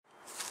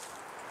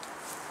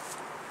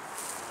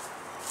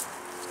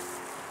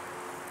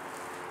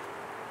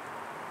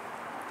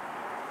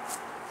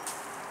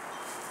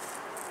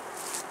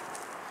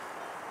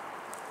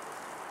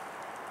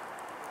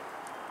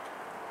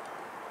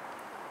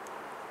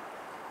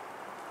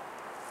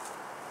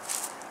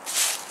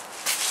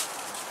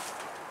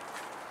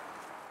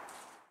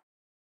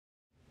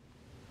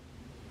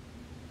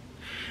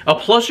A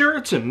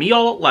pleasure to meet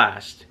all at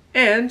last,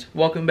 and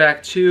welcome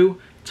back to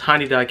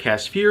Tiny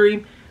Diecast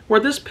Fury, where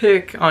this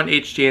pick on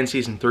HGN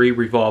Season 3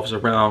 revolves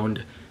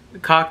around the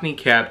Cockney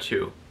Cab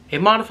 2, a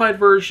modified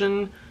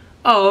version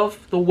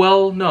of the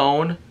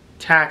well-known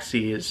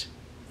taxis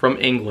from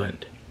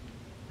England,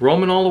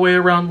 roaming all the way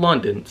around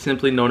London,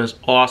 simply known as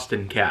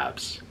Austin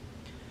cabs.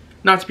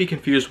 Not to be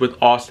confused with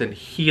Austin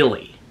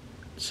Healey.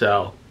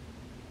 So,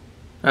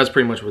 that's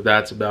pretty much what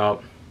that's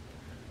about.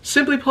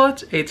 Simply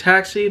put, a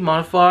taxi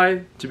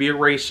modified to be a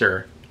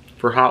racer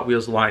for Hot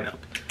Wheels lineup.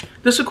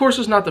 This, of course,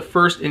 is not the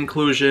first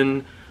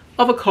inclusion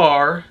of a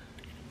car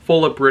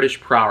full of British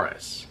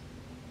prowess.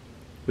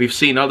 We've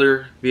seen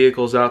other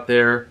vehicles out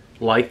there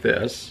like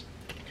this,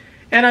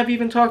 and I've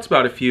even talked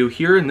about a few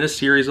here in this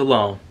series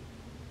alone.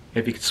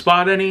 If you can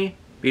spot any,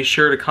 be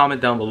sure to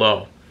comment down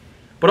below.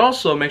 But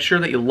also, make sure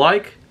that you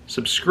like,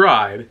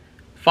 subscribe,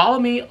 follow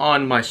me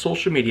on my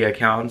social media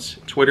accounts,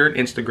 Twitter and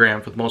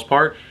Instagram for the most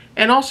part,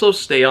 and also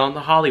stay on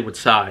the Hollywood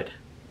side.